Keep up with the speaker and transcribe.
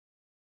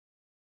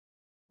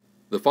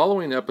The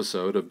following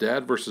episode of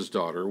Dad vs.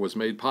 Daughter was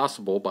made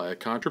possible by a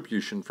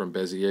contribution from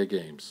Bezier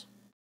Games.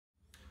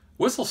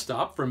 Whistle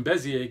Stop from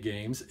Bezier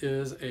Games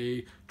is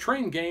a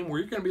train game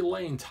where you're going to be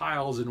laying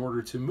tiles in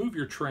order to move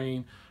your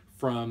train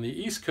from the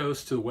East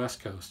Coast to the West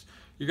Coast.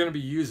 You're going to be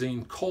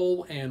using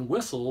coal and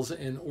whistles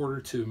in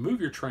order to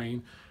move your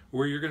train,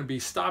 where you're going to be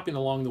stopping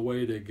along the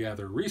way to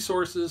gather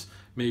resources,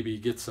 maybe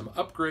get some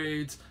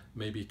upgrades,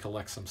 maybe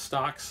collect some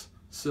stocks.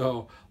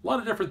 So a lot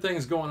of different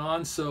things going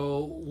on.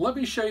 So let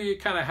me show you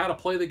kind of how to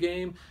play the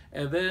game,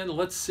 and then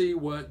let's see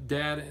what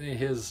Dad and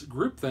his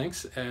group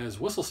thinks, as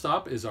Whistle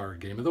Stop is our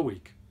game of the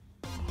week.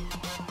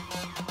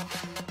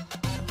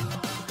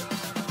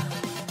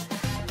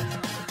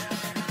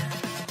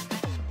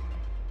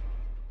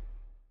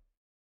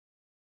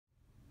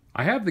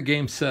 I have the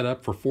game set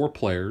up for 4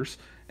 players,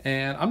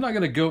 and I'm not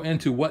going to go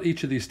into what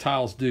each of these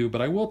tiles do,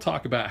 but I will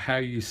talk about how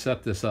you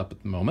set this up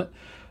at the moment.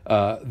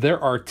 There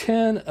are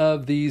 10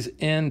 of these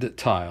end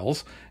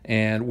tiles,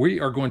 and we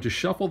are going to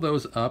shuffle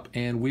those up,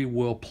 and we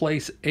will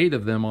place 8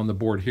 of them on the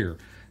board here.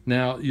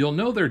 Now, you'll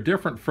know they're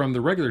different from the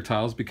regular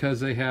tiles because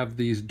they have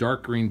these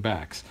dark green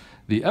backs.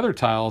 The other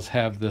tiles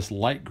have this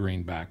light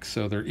green back,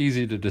 so they're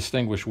easy to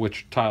distinguish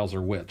which tiles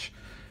are which.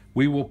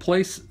 We will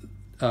place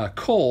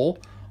coal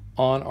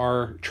on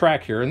our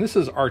track here, and this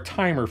is our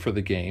timer for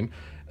the game.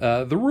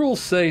 The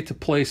rules say to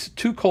place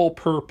 2 coal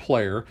per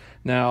player.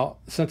 Now,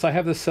 since I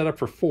have this set up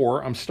for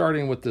 4, I'm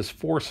starting with this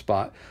 4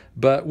 spot,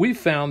 but we've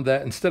found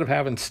that instead of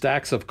having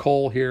stacks of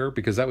coal here,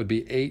 because that would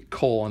be 8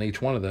 coal on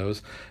each one of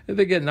those, if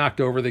they get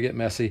knocked over, they get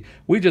messy,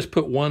 we just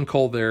put 1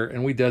 coal there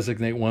and we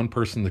designate one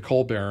person the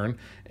coal baron,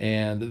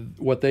 and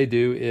what they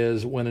do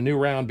is when a new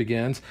round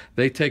begins,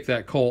 they take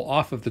that coal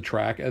off of the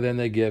track and then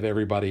they give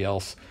everybody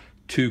else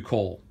 2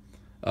 coal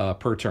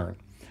per turn.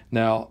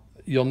 Now,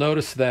 you'll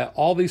notice that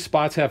all these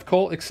spots have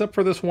coal except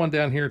for this one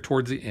down here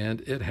towards the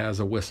end. It has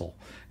a whistle,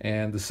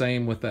 and the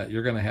same with that.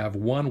 You're going to have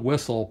 1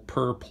 whistle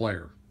per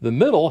player. The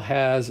middle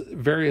has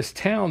various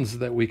towns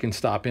that we can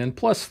stop in,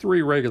 plus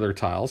 3 regular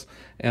tiles,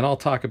 and I'll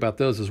talk about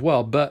those as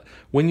well. But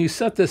when you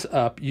set this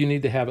up, you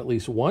need to have at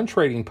least 1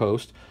 trading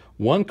post,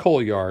 1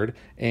 coal yard,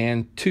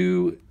 and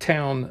 2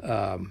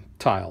 town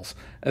tiles.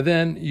 And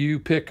then you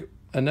pick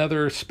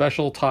another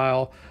special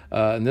tile.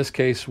 In this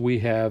case, we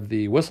have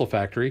the whistle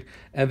factory,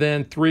 and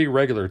then 3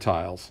 regular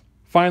tiles.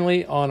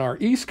 Finally, on our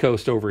East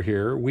Coast over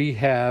here, we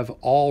have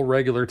all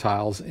regular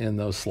tiles in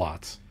those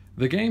slots.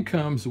 The game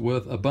comes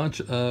with a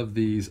bunch of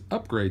these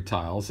upgrade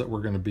tiles that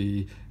we're going to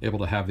be able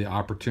to have the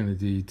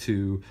opportunity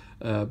to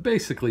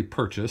basically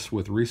purchase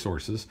with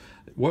resources.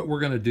 What we're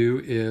going to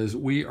do is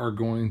we are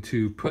going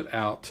to put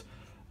out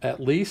at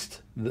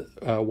least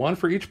 1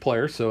 for each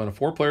player. So in a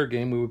 4-player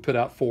game, we would put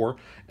out 4,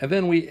 and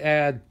then we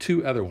add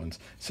 2 other ones.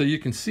 So you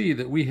can see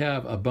that we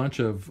have a bunch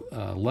of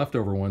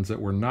leftover ones that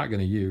we're not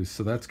going to use.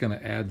 So that's going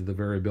to add to the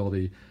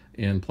variability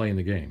in playing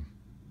the game.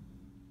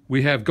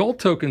 We have gold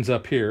tokens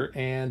up here,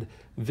 and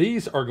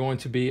these are going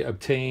to be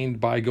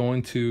obtained by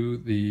going to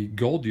the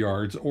gold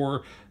yards,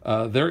 or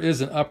there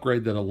is an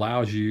upgrade that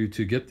allows you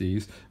to get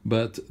these.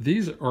 But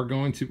these are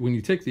going to, when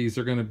you take these,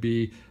 they're going to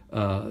be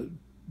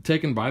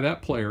taken by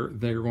that player.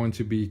 They're going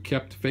to be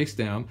kept face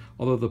down,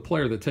 although the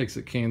player that takes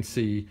it can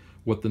see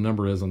what the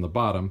number is on the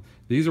bottom.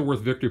 These are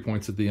worth victory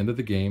points at the end of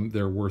the game.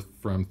 They're worth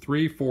from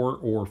 3, 4,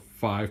 or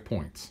 5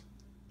 points.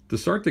 To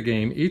start the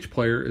game, each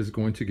player is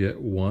going to get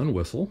 1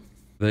 whistle.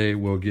 They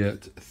will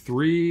get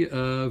 3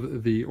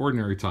 of the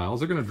ordinary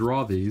tiles. They're going to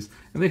draw these,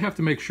 and they have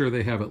to make sure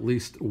they have at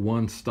least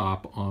 1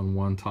 stop on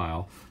 1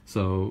 tile.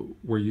 So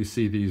where you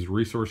see these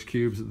resource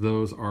cubes,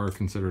 those are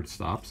considered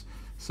stops.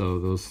 So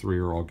those 3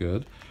 are all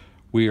good.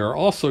 We are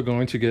also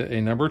going to get a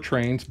number of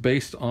trains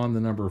based on the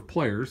number of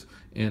players.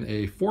 In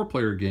a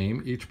 4-player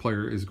game, each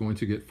player is going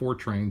to get 4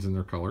 trains in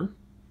their color.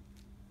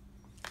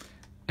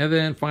 And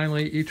then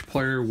finally, each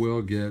player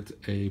will get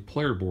a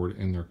player board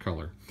in their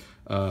color.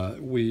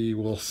 We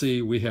will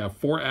see we have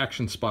 4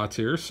 action spots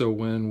here. So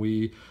when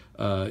we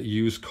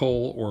use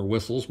coal or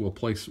whistles, we'll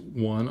place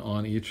 1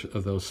 on each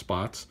of those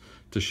spots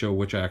to show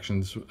which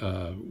actions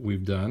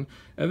we've done.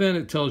 And then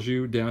it tells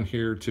you down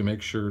here to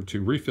make sure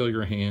to refill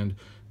your hand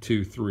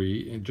to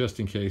 3, just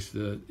in case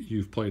that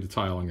you've played a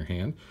tile on your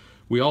hand.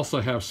 We also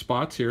have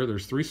spots here.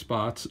 There's 3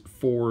 spots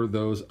for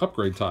those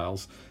upgrade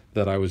tiles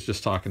that I was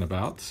just talking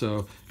about.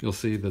 So you'll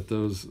see that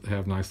those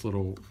have nice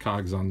little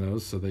cogs on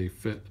those, so they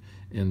fit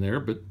in there.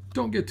 But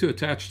don't get too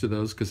attached to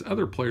those, because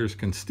other players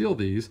can steal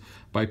these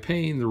by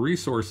paying the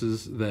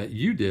resources that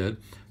you did,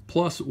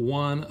 plus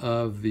 1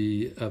 of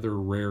the other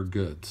rare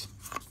goods.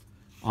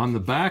 On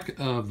the back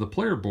of the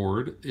player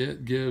board,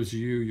 it gives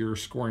you your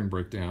scoring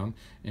breakdown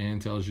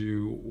and tells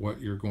you what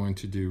you're going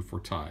to do for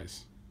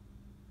ties.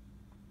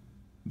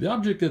 The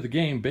object of the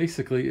game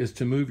basically is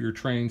to move your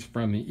trains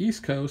from the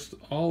East Coast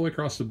all the way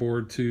across the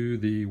board to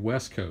the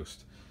West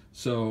Coast.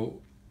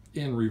 So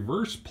in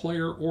reverse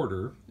player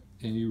order,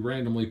 and you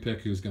randomly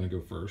pick who's going to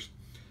go first,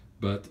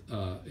 but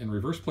in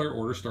reverse player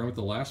order, starting with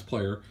the last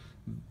player,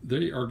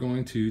 they are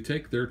going to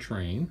take their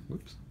train,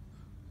 whoops,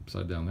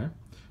 upside down there,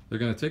 they're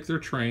going to take their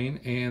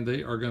train and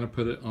they are going to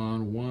put it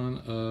on one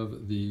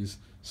of these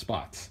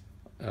spots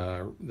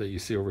that you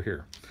see over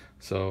here.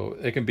 So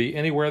it can be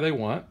anywhere they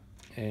want,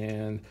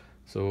 and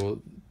so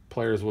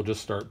players will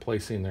just start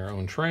placing their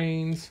own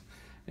trains.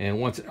 And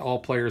once all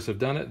players have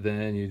done it,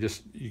 then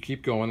you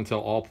keep going until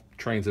all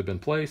trains have been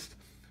placed.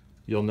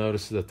 You'll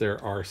notice that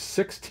there are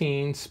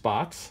 16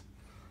 spots,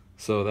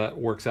 so that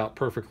works out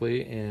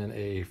perfectly in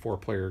a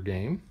 4-player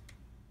game.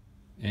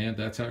 And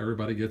that's how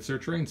everybody gets their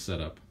trains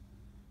set up.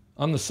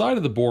 On the side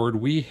of the board,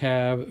 we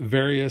have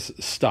various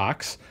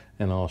stocks,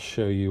 and I'll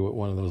show you what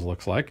one of those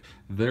looks like.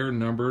 They're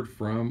numbered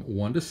from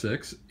 1 to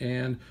 6,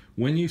 and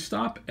when you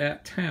stop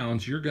at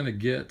towns, you're going to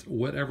get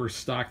whatever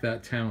stock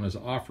that town is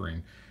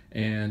offering.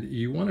 And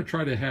you want to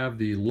try to have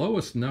the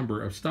lowest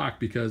number of stock,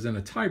 because in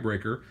a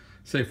tiebreaker,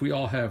 say if we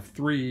all have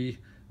 3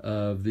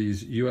 of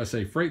these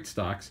USA Freight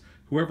stocks,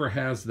 whoever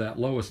has that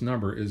lowest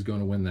number is going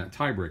to win that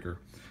tiebreaker.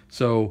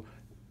 So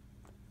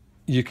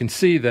you can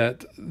see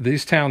that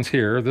these towns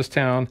here, this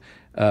town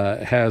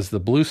has the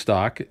blue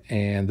stock,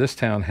 and this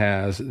town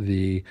has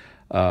the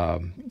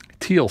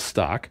teal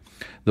stock.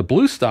 The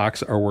blue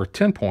stocks are worth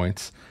 10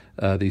 points.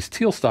 These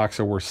teal stocks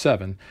are worth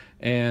 7.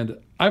 And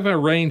I've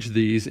arranged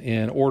these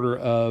in order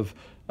of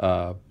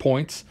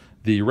points.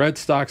 The red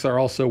stocks are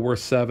also worth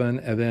 7,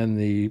 and then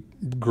the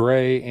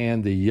gray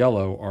and the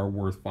yellow are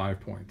worth 5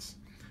 points.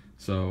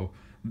 So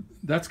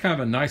that's kind of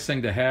a nice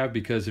thing to have,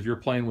 because if you're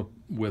playing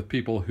with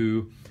people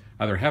who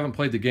either haven't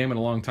played the game in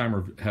a long time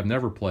or have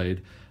never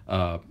played,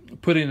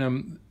 putting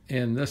them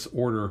in this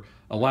order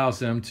allows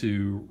them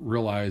to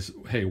realize,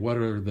 hey, what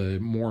are the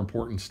more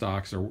important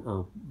stocks,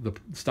 or the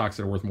stocks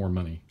that are worth more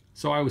money.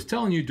 So I was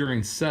telling you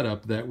during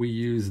setup that we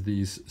use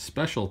these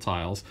special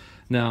tiles.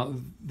 Now,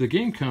 the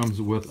game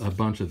comes with a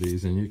bunch of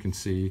these, and you can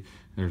see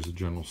there's a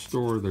general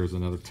store, there's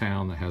another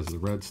town that has the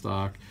red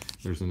stock,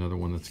 there's another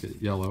one that's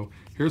got yellow.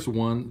 Here's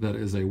one that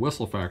is a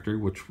whistle factory,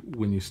 which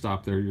when you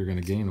stop there, you're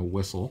going to gain a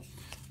whistle.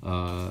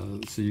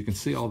 So you can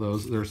see all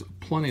those. There's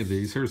plenty of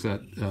these. Here's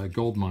that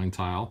gold mine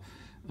tile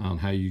on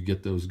how you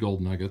get those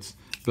gold nuggets.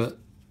 But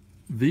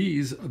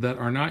these that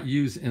are not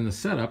used in the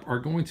setup are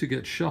going to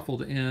get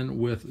shuffled in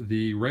with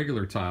the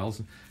regular tiles,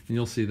 and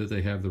you'll see that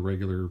they have the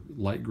regular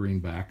light green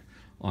back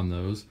on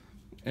those.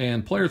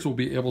 And players will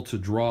be able to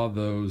draw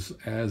those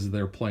as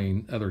they're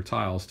playing other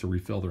tiles to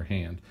refill their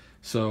hand.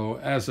 So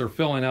as they're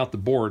filling out the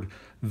board,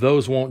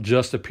 those won't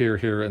just appear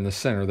here in the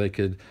center. They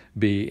could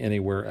be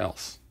anywhere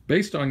else.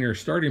 Based on your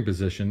starting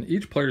position,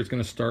 each player is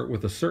going to start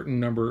with a certain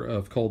number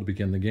of coal to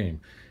begin the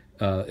game.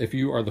 If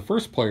you are the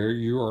first player,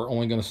 you are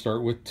only going to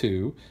start with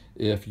 2.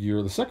 If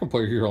you're the second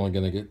player, you're only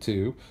going to get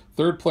 2.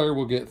 Third player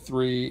will get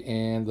 3,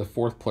 and the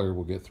fourth player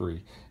will get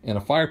 3. In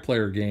a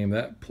 5-player game,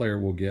 that player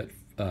will get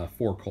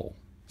 4 coal.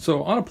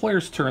 So on a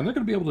player's turn, they're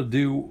going to be able to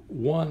do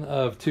one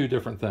of 2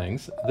 different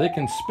things. They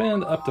can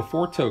spend up to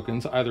 4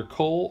 tokens, either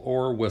coal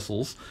or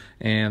whistles,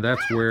 and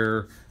that's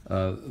where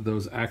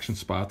those action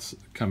spots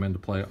come into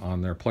play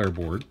on their player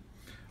board.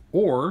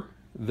 Or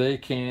they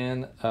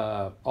can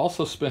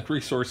also spend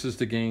resources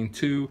to gain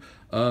 2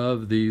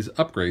 of these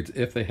upgrades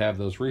if they have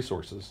those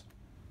resources.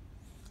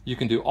 You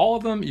can do all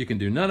of them, you can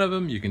do none of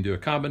them, you can do a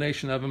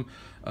combination of them,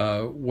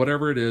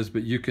 whatever it is,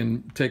 but you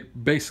can take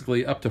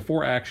basically up to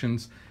 4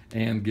 actions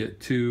and get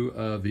 2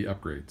 of the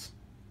upgrades.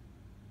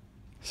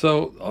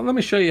 So let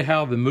me show you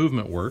how the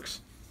movement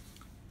works.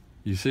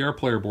 You see our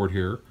player board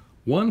here.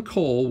 1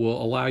 coal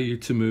will allow you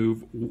to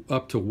move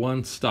up to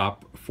 1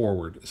 stop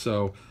forward.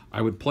 So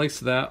I would place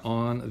that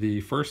on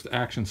the first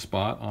action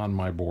spot on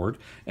my board,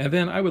 and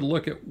then I would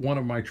look at one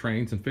of my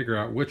trains and figure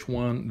out which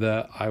one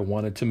that I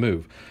wanted to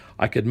move.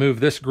 I could move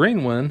this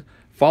green one.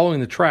 Following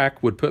the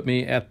track would put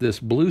me at this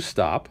blue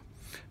stop,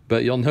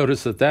 but you'll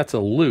notice that that's a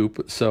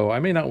loop, so I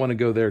may not want to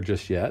go there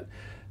just yet.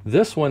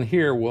 This one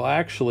here will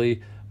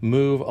actually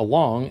move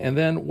along, and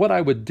then what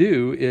I would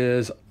do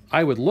is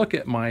I would look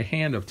at my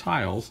hand of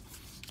tiles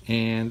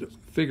and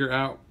figure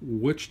out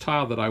which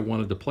tile that I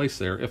wanted to place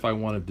there if I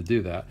wanted to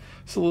do that.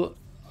 So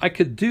I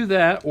could do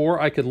that,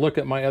 or I could look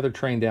at my other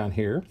train down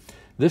here.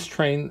 This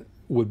train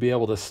would be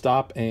able to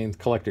stop and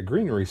collect a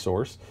green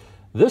resource.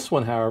 This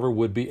one, however,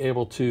 would be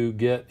able to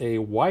get a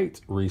white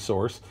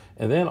resource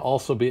and then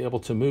also be able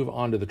to move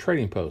onto the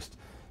trading post.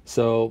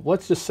 So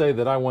let's just say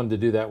that I wanted to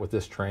do that with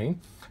this train.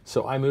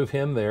 So I move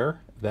him there.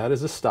 That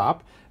is a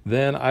stop.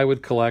 Then I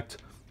would collect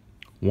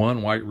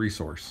 1 white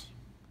resource.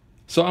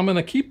 So I'm going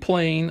to keep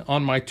playing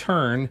on my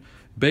turn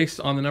based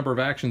on the number of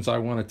actions I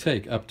want to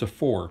take, up to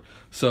 4.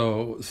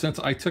 So since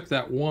I took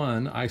that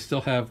 1, I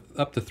still have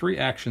up to 3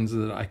 actions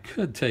that I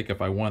could take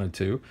if I wanted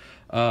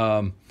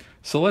to.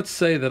 So let's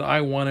say that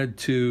I wanted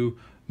to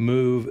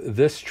move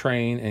this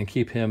train and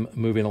keep him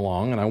moving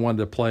along, and I wanted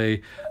to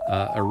play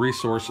a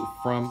resource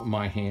from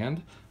my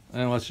hand.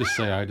 And let's just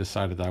say I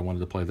decided that I wanted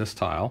to play this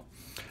tile.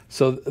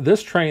 So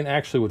this train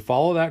actually would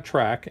follow that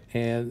track,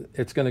 and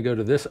it's going to go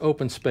to this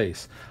open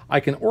space.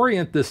 I can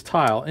orient this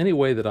tile any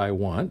way that I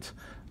want.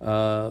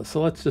 So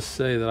let's just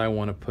say that I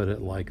want to put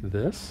it like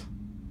this.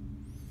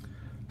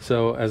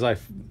 So as I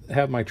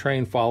have my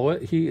train follow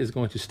it, he is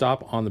going to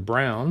stop on the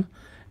brown,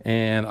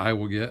 and I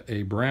will get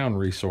a brown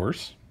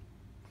resource.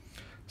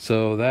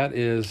 So that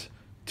is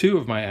 2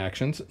 of my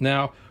actions.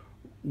 Now,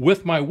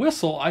 with my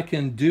whistle, I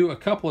can do a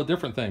couple of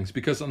different things,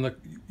 because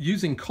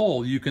using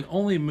coal, you can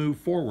only move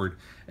forward.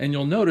 And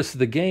you'll notice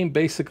the game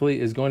basically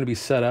is going to be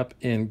set up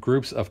in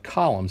groups of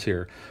columns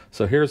here.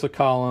 So here's a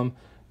column,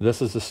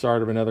 this is the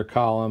start of another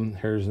column,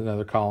 here's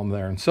another column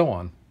there, and so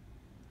on.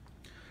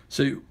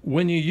 So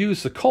when you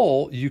use the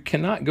coal, you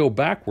cannot go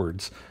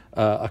backwards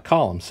a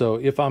column. So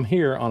if I'm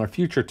here on a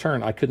future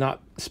turn, I could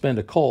not spend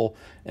a coal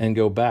and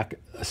go back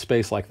a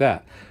space like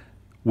that.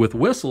 With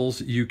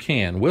whistles, you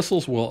can.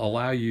 Whistles will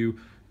allow you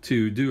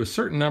to do a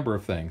certain number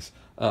of things.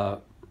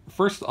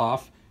 First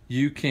off,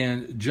 you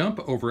can jump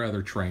over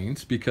other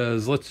trains,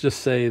 because let's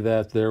just say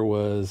that there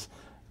was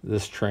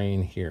this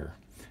train here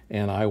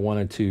and I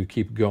wanted to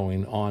keep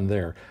going on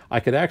there. I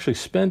could actually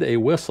spend a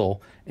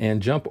whistle and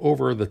jump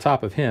over the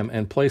top of him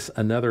and place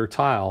another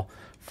tile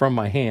from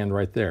my hand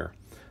right there.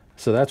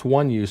 So that's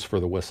one use for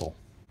the whistle.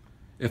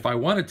 If I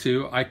wanted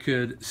to, I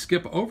could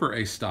skip over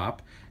a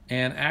stop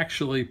and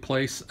actually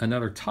place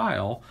another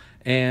tile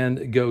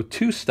and go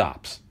 2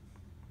 stops.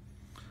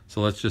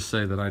 So let's just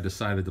say that I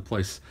decided to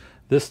place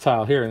this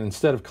tile here, and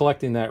instead of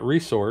collecting that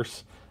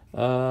resource,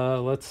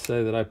 let's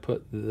say that I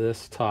put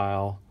this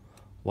tile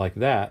like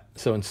that.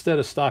 So instead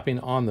of stopping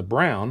on the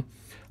brown,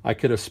 I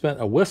could have spent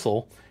a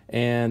whistle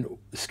and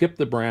skipped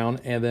the brown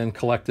and then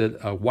collected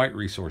a white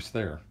resource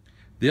there.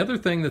 The other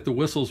thing that the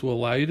whistles will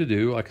allow you to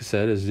do, like I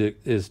said,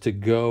 is to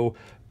go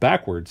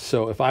backwards.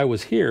 So if I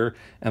was here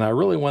and I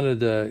really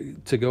wanted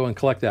to go and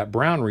collect that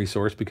brown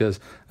resource,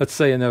 because let's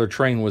say another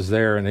train was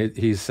there and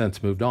he's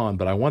since moved on,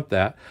 but I want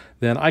that,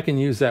 then I can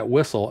use that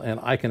whistle and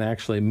I can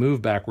actually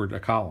move backward a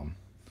column.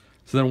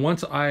 So then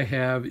once I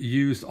have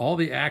used all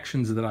the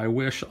actions that I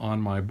wish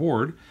on my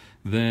board,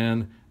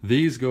 then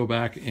these go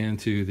back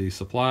into the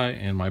supply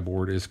and my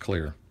board is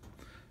clear.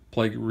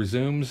 Play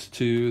resumes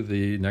to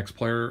the next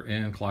player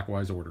in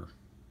clockwise order.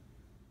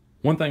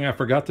 One thing I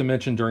forgot to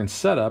mention during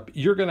setup,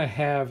 you're going to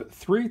have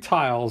 3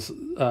 tiles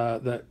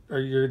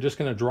you're just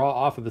going to draw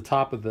off of the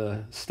top of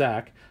the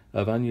stack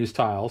of unused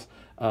tiles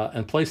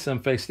and place them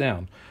face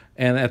down.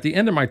 And at the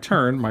end of my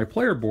turn, my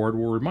player board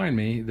will remind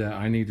me that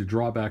I need to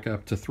draw back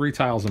up to 3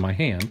 tiles in my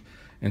hand.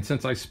 And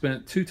since I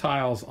spent 2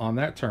 tiles on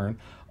that turn,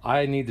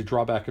 I need to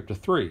draw back up to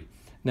 3.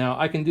 Now,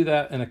 I can do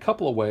that in a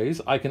couple of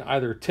ways. I can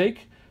either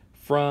take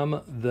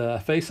from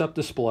the face-up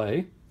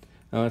display.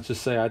 Now, let's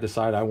just say I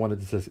decide I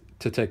wanted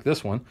to take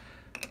this one.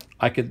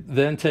 I could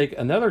then take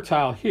another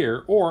tile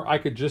here, or I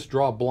could just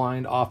draw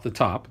blind off the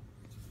top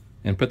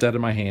and put that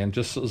in my hand,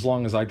 just as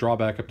long as I draw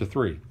back up to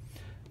 3.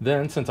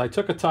 Then, since I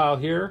took a tile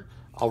here,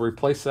 I'll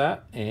replace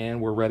that, and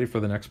we're ready for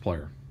the next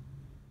player.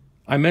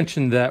 I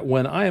mentioned that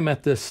when I am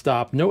at this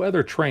stop, no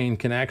other train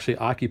can actually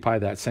occupy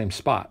that same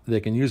spot. They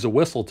can use a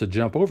whistle to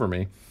jump over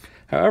me.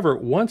 However,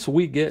 once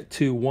we get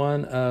to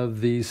one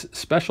of these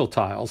special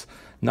tiles,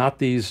 not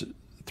these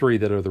 3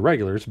 that are the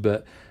regulars,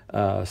 but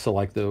so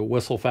like the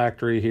whistle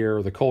factory here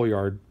or the coal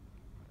yard,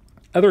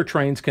 other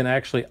trains can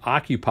actually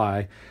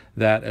occupy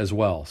that as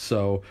well.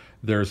 So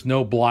there's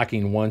no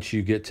blocking once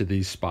you get to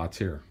these spots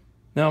here.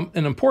 Now,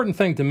 an important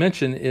thing to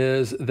mention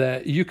is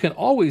that you can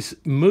always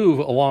move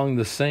along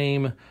the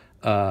same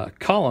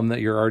column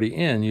that you're already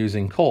in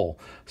using coal.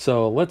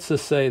 So let's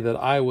just say that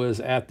I was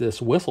at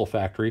this whistle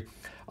factory.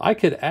 I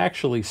could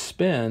actually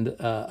spend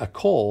a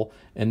coal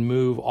and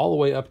move all the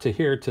way up to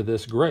here to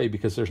this gray,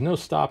 because there's no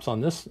stops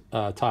on this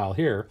tile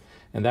here,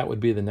 and that would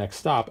be the next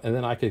stop, and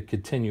then I could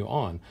continue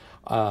on.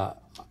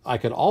 I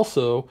could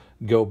also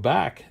go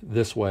back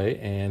this way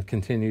and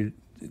continue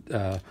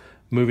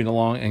moving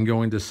along and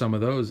going to some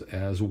of those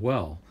as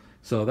well.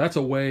 So that's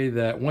a way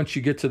that once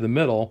you get to the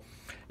middle,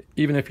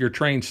 even if your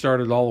train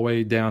started all the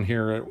way down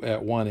here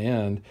at one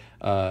end,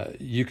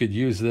 you could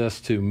use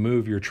this to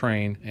move your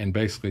train and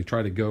basically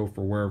try to go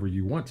for wherever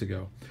you want to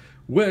go.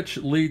 Which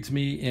leads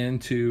me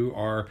into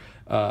our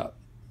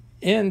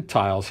end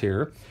tiles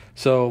here.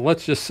 So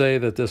let's just say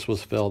that this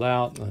was filled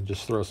out. I'll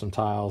just throw some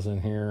tiles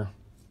in here,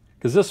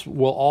 because this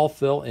will all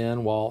fill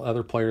in while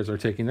other players are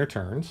taking their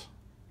turns.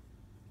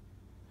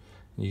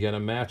 You got to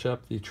match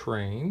up the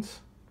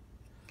trains,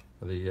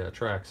 the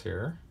tracks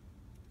here.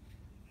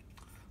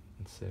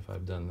 Let's see if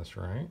I've done this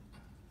right.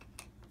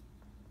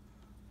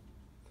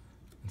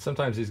 And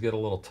sometimes these get a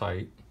little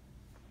tight.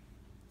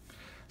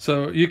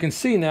 So you can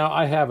see now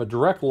I have a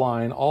direct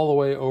line all the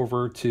way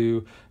over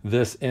to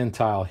this end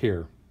tile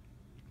here.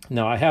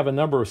 Now I have a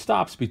number of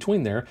stops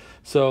between there.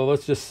 So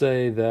let's just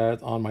say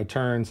that on my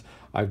turns,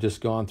 I've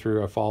just gone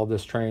through, I followed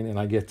this train and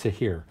I get to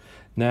here.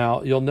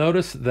 Now you'll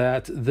notice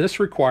that this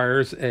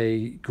requires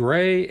a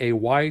gray, a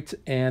white,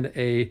 and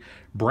a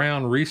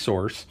brown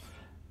resource.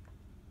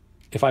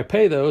 If I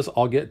pay those,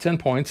 I'll get 10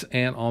 points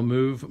and I'll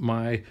move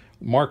my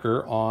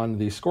marker on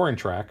the scoring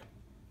track.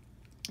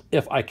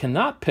 If I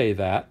cannot pay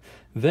that,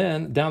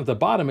 then down at the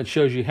bottom it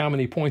shows you how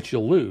many points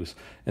you'll lose.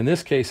 In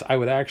this case, I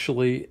would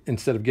actually,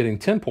 instead of getting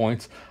 10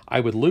 points, I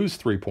would lose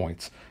 3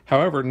 points.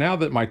 However, now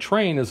that my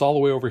train is all the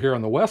way over here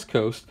on the west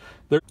coast,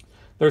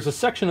 there's a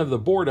section of the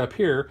board up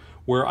here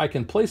where I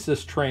can place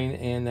this train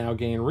and now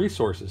gain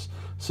resources.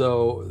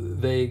 So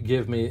they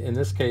give me, in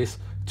this case,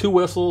 2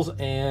 whistles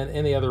and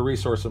any other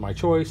resource of my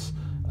choice,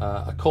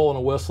 a coal and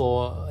a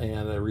whistle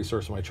and a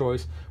resource of my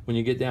choice. When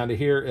you get down to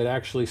here, it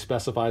actually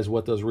specifies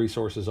what those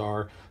resources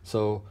are.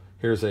 So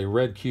here's a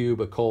red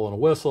cube, a coal and a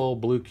whistle,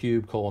 blue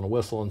cube, coal and a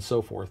whistle, and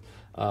so forth.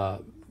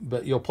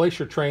 But you'll place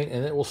your train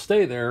and it will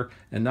stay there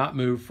and not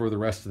move for the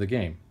rest of the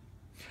game.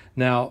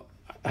 Now,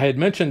 I had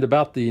mentioned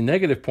about the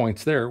negative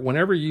points there.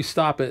 Whenever you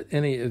stop at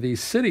any of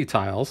these city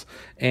tiles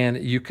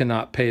and you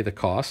cannot pay the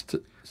cost.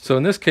 So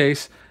in this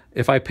case,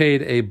 if I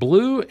paid a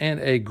blue and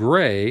a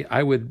gray,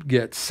 I would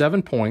get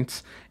 7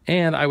 points,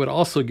 and I would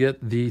also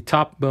get the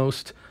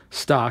topmost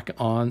stock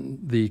on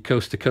the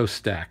coast to coast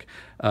stack.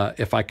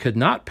 If I could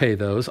not pay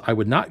those, I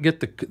would not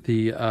get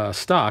the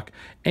stock,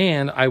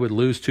 and I would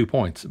lose 2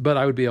 points, but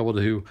I would be able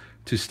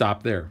to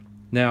stop there.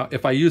 Now,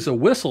 if I use a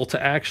whistle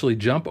to actually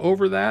jump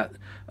over that,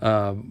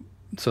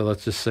 so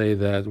let's just say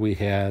that we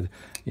had,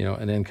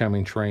 an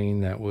incoming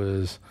train that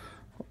was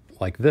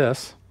like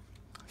this.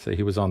 Say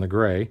he was on the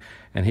gray,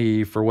 and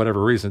he, for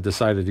whatever reason,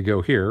 decided to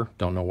go here.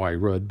 Don't know why he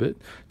would, but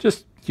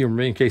just humor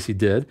me in case he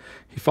did.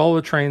 He followed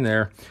the train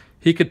there.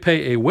 He could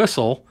pay a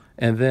whistle,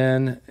 and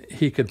then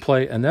he could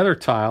play another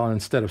tile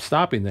instead of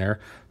stopping there.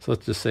 So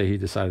let's just say he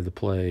decided to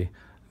play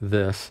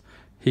this.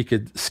 He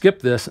could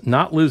skip this,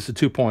 not lose the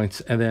 2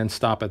 points, and then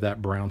stop at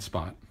that brown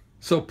spot.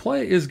 So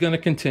play is going to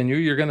continue.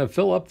 You're going to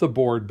fill up the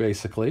board,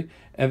 basically,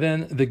 and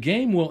then the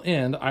game will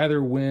end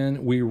either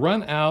when we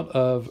run out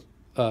of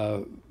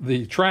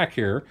the track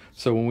here.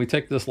 So when we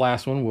take this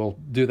last one, we'll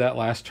do that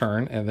last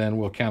turn, and then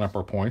we'll count up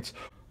our points.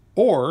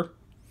 Or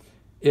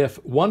if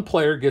one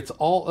player gets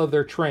all of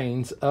their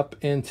trains up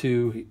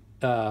into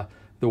the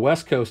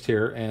west coast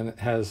here and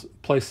has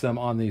placed them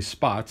on these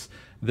spots,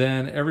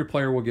 then every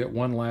player will get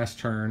one last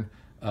turn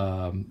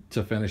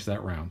to finish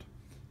that round.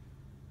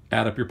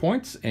 Add up your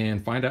points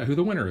and find out who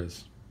the winner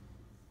is.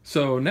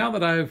 So now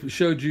that I've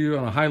showed you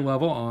on a high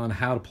level on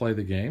how to play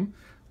the game,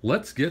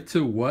 let's get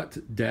to what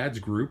Dad's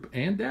group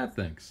and Dad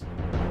thinks.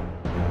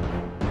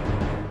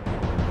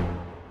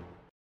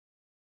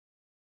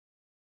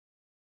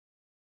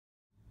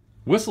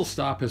 Whistle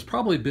Stop has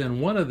probably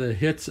been one of the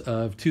hits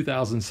of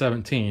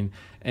 2017,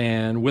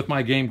 and with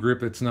my game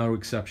group, it's no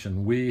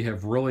exception. We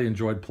have really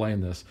enjoyed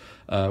playing this.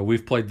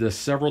 We've played this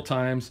several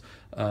times.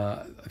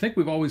 I think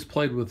we've always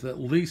played with at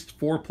least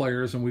 4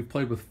 players, and we've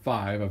played with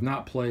 5. I've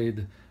not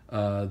played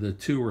the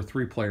 2 or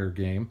 3 player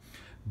game,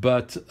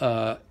 but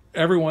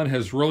everyone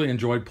has really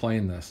enjoyed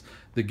playing this.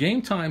 The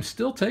game time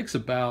still takes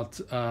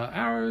about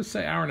hour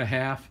and a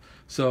half,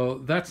 so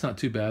that's not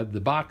too bad.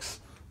 The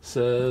box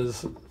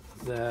says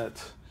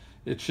that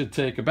it should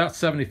take about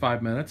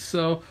 75 minutes,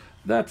 so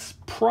that's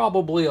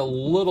probably a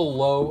little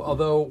low,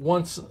 although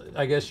once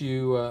I guess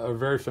you are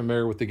very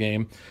familiar with the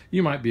game,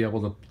 you might be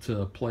able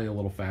to play a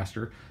little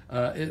faster.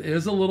 It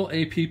is a little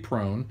AP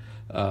prone,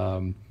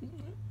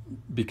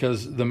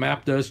 because the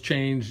map does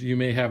change. You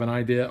may have an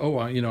idea,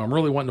 I'm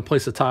really wanting to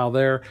place a tile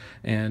there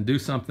and do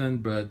something,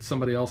 but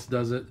somebody else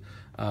does it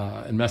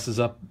and messes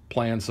up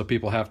plans, so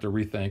people have to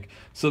rethink.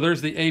 So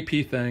there's the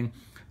AP thing.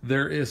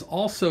 There is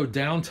also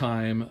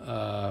downtime,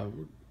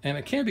 and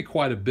it can be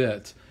quite a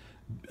bit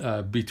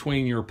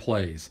between your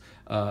plays.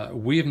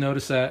 We have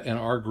noticed that in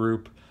our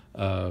group.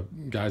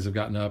 Guys have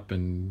gotten up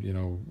and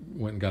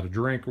went and got a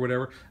drink or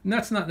whatever, and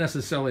that's not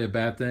necessarily a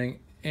bad thing,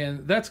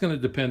 and that's going to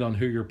depend on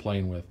who you're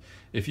playing with.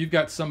 If you've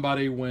got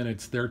somebody when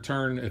it's their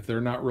turn, if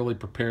they're not really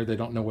prepared, they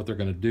don't know what they're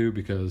going to do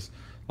because,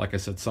 like I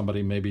said,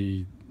 somebody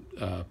maybe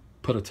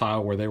put a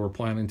tile where they were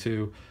planning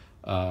to,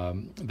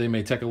 they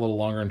may take a little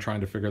longer in trying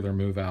to figure their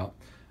move out.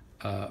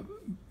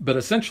 But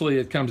essentially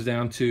it comes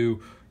down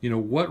to,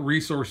 what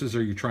resources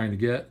are you trying to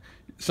get?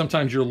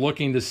 Sometimes you're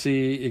looking to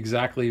see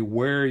exactly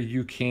where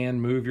you can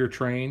move your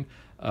train,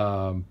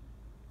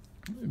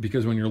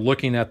 because when you're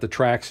looking at the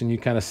tracks and you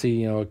kind of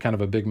see, kind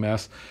of a big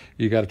mess,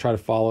 you got to try to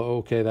follow,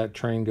 okay, that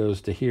train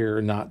goes to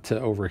here, not to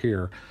over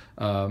here.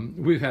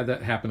 We've had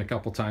that happen a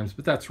couple times,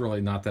 but that's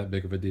really not that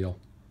big of a deal.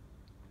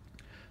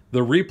 The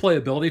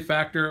replayability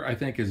factor, I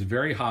think, is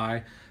very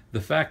high.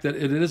 The fact that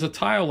it is a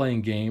tile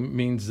laying game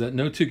means that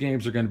no 2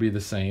 games are going to be the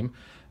same.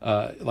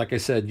 Like I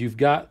said, you've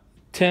got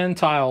 10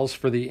 tiles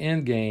for the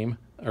end game,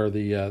 or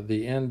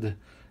the end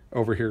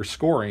over here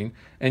scoring,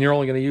 and you're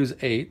only going to use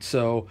 8.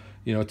 So,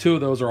 2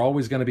 of those are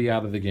always going to be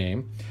out of the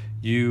game.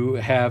 You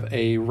have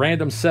a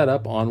random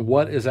setup on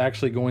what is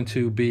actually going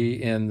to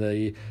be in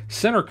the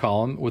center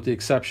column, with the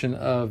exception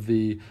of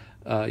the,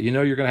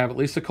 you're going to have at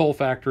least a coal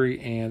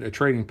factory and a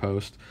trading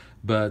post,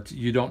 but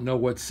you don't know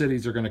what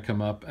cities are going to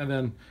come up, and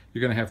then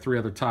you're going to have 3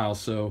 other tiles.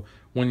 So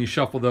when you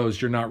shuffle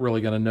those, you're not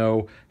really going to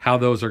know how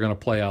those are going to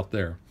play out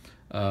there.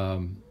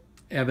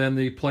 And then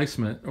the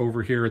placement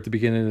over here at the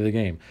beginning of the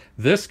game.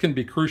 This can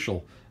be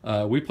crucial.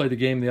 We played a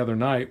game the other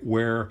night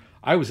where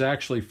I was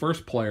actually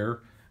first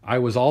player. I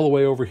was all the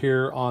way over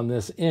here on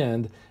this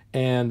end,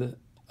 and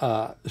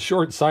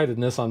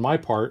short-sightedness on my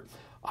part,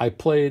 I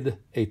played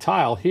a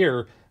tile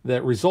here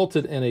that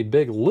resulted in a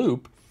big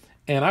loop,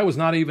 and I was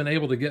not even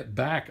able to get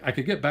back. I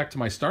could get back to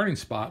my starting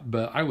spot,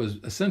 but I was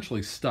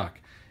essentially stuck.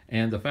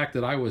 And the fact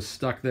that I was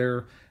stuck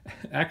there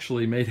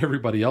actually made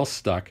everybody else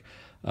stuck.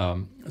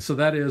 So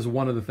that is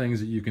one of the things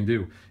that you can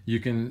do. You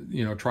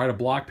can, try to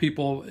block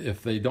people.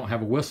 If they don't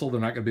have a whistle, they're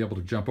not going to be able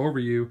to jump over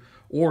you.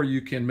 Or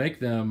you can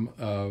make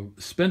them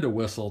spin a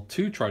whistle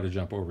to try to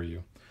jump over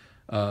you.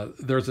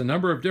 There's a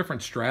number of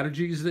different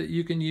strategies that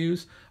you can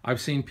use. I've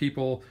seen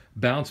people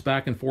bounce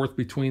back and forth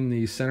between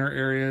the center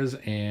areas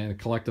and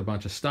collect a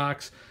bunch of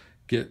stocks,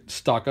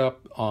 stock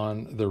up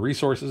on the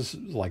resources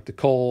like the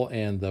coal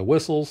and the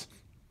whistles.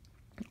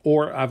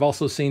 Or I've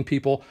also seen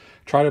people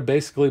try to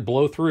basically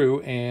blow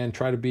through and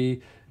try to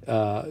be,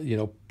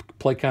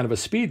 play kind of a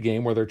speed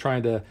game where they're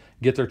trying to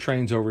get their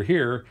trains over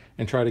here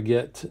and try to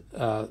get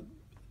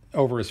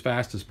over as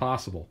fast as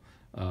possible.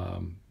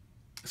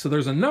 So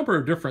there's a number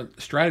of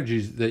different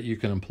strategies that you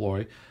can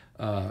employ.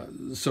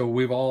 So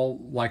we've all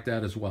liked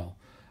that as well.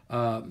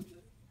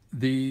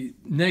 The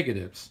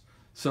negatives.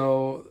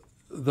 So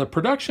the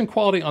production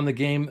quality on the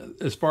game,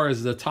 as far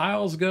as the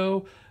tiles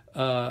go,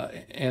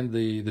 and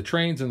the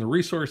trains and the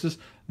resources,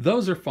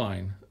 those are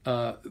fine.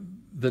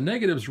 The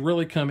negatives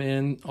really come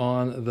in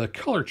on the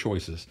color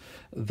choices.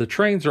 The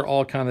trains are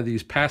all kind of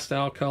these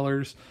pastel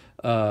colors,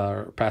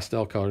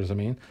 I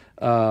mean.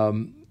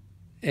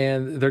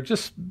 And they're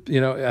just,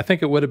 I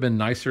think it would have been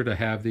nicer to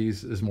have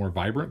these as more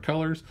vibrant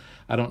colors.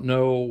 I don't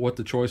know what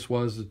the choice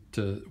was.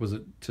 Was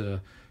it to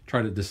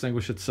try to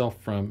distinguish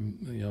itself from,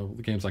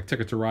 games like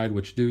Ticket to Ride,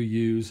 which do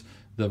use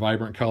the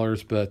vibrant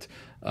colors, but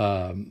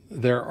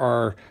there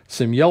are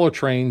some yellow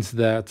trains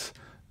that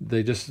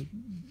they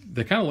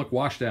kind of look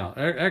washed out.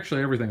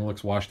 Actually, everything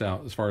looks washed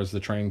out as far as the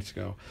trains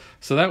go.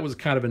 So that was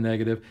kind of a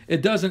negative.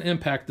 It doesn't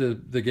impact the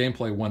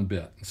gameplay one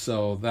bit,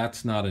 so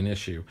that's not an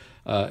issue.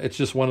 It's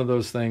just one of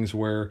those things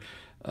where,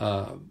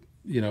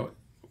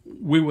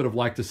 we would have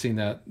liked to seen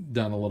that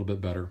done a little bit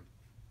better.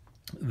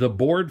 The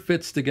board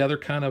fits together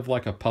kind of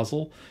like a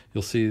puzzle.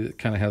 You'll see it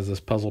kind of has this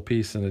puzzle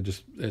piece and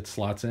it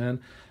slots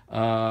in.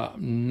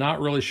 Not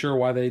really sure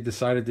why they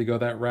decided to go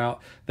that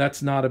route.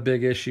 That's not a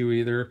big issue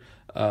either.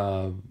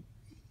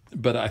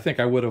 But I think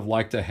I would have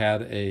liked to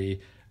had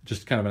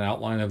just kind of an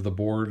outline of the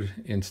board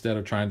instead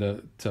of trying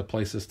to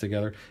place this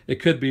together. It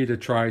could be to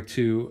try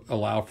to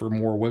allow for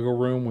more wiggle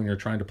room when you're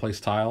trying to place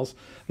tiles.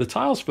 The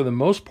tiles, for the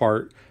most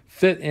part,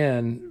 fit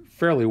in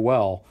fairly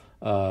well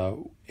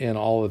in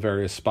all the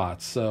various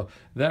spots. So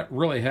that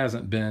really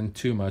hasn't been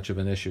too much of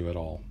an issue at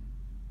all.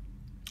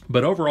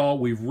 But overall,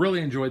 we've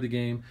really enjoyed the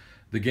game.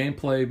 The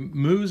gameplay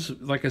moves,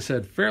 like I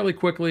said, fairly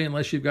quickly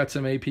unless you've got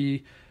some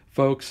AP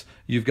folks.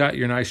 You've got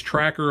your nice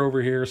tracker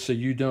over here, so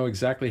you know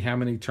exactly how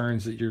many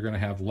turns that you're going to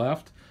have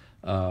left.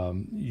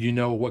 You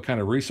know what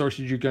kind of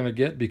resources you're going to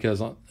get,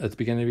 because at the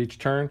beginning of each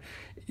turn,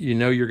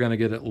 you're going to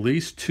get at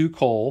least 2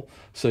 coal,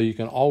 so you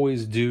can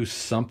always do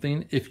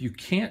something. If you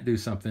can't do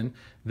something,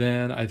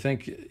 then I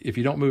think if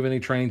you don't move any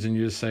trains and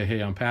you just say,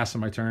 hey, I'm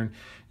passing my turn,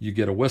 you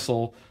get a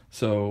whistle.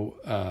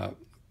 So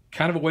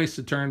kind of a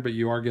wasted turn, but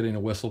you are getting a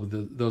whistle.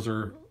 But those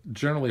are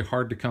generally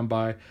hard to come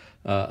by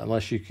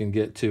unless you can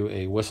get to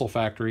a whistle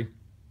factory.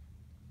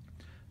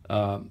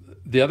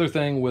 The other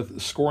thing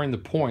with scoring the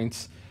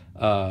points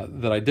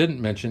that I didn't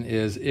mention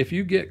is if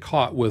you get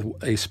caught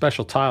with a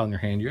special tile in your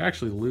hand, you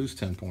actually lose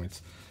 10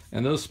 points.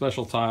 And those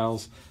special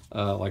tiles,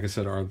 like I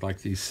said, are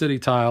like these city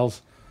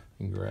tiles.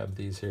 You can grab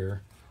these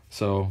here.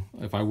 So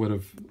if I would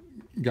have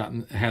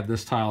had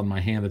this tile in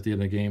my hand at the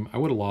end of the game, I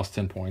would have lost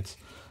 10 points.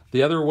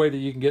 The other way that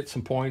you can get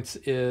some points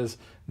is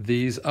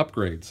these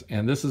upgrades.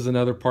 And this is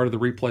another part of the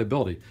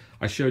replayability.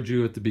 I showed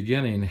you at the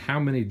beginning how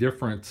many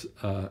different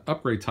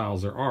upgrade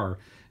tiles there are,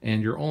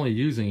 and you're only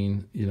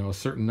using a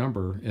certain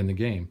number in the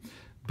game.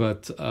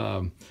 But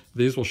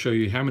these will show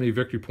you how many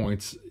victory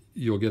points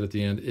you'll get at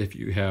the end if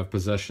you have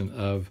possession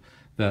of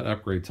that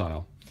upgrade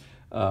tile.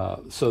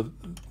 So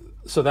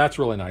that's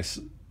really nice.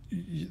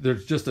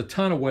 There's just a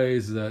ton of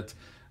ways that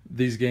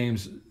these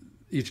games,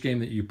 each game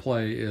that you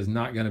play is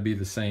not going to be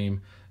the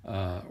same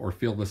or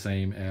feel the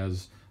same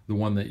as the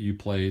one that you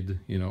played,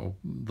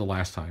 the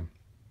last time.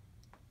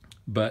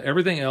 But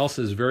everything else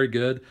is very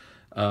good.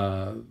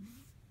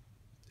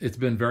 It's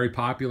been very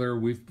popular.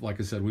 Like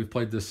I said, we've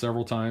played this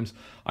several times.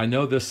 I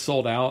know this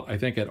sold out, I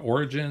think, at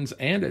Origins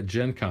and at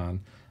Gen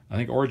Con. I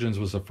think Origins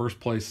was the first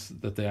place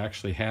that they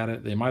actually had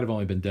it. They might have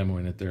only been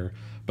demoing it there,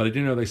 but I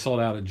do know they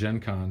sold out at Gen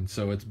Con.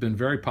 So it's been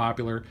very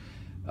popular.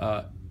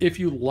 If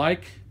you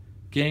like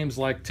games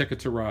like Ticket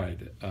to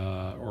Ride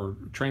or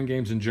train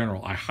games in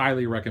general, I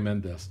highly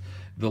recommend this.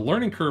 The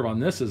learning curve on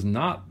this is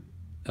not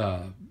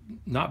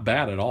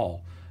bad at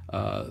all.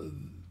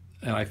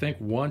 And I think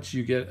once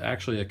you get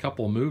actually a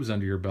couple of moves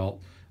under your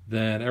belt,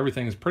 then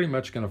everything is pretty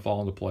much going to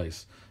fall into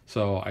place.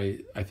 So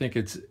I think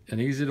it's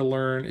easy to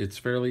learn. It's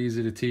fairly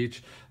easy to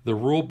teach. The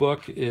rule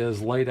book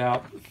is laid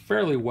out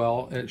fairly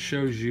well. It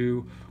shows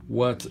you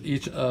what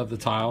each of the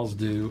tiles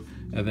do,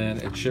 and then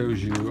it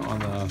shows you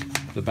on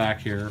the back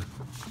here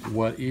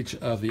what each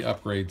of the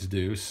upgrades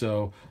do.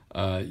 So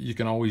you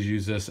can always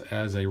use this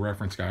as a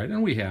reference guide,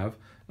 and we have.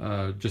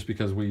 just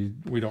because we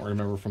don't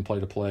remember from play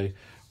to play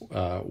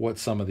what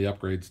some of the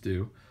upgrades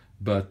do.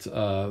 But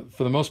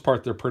for the most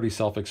part, they're pretty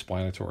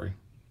self-explanatory.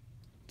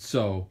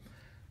 So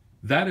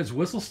that is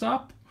Whistle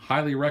Stop.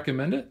 Highly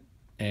recommend it,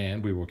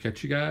 and we will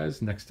catch you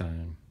guys next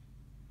time.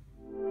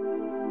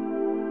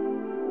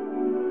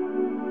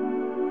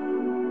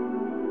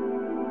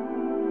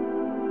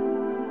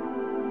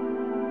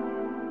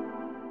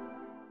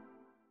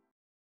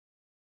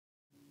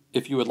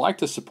 If you would like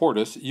to support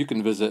us, you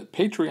can visit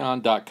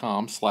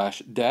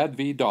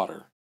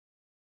patreon.com/dadvdaughter.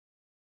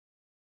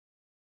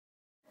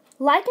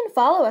 Like and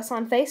follow us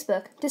on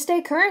Facebook to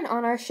stay current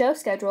on our show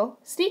schedule,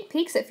 sneak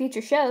peeks at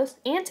future shows,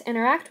 and to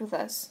interact with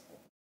us.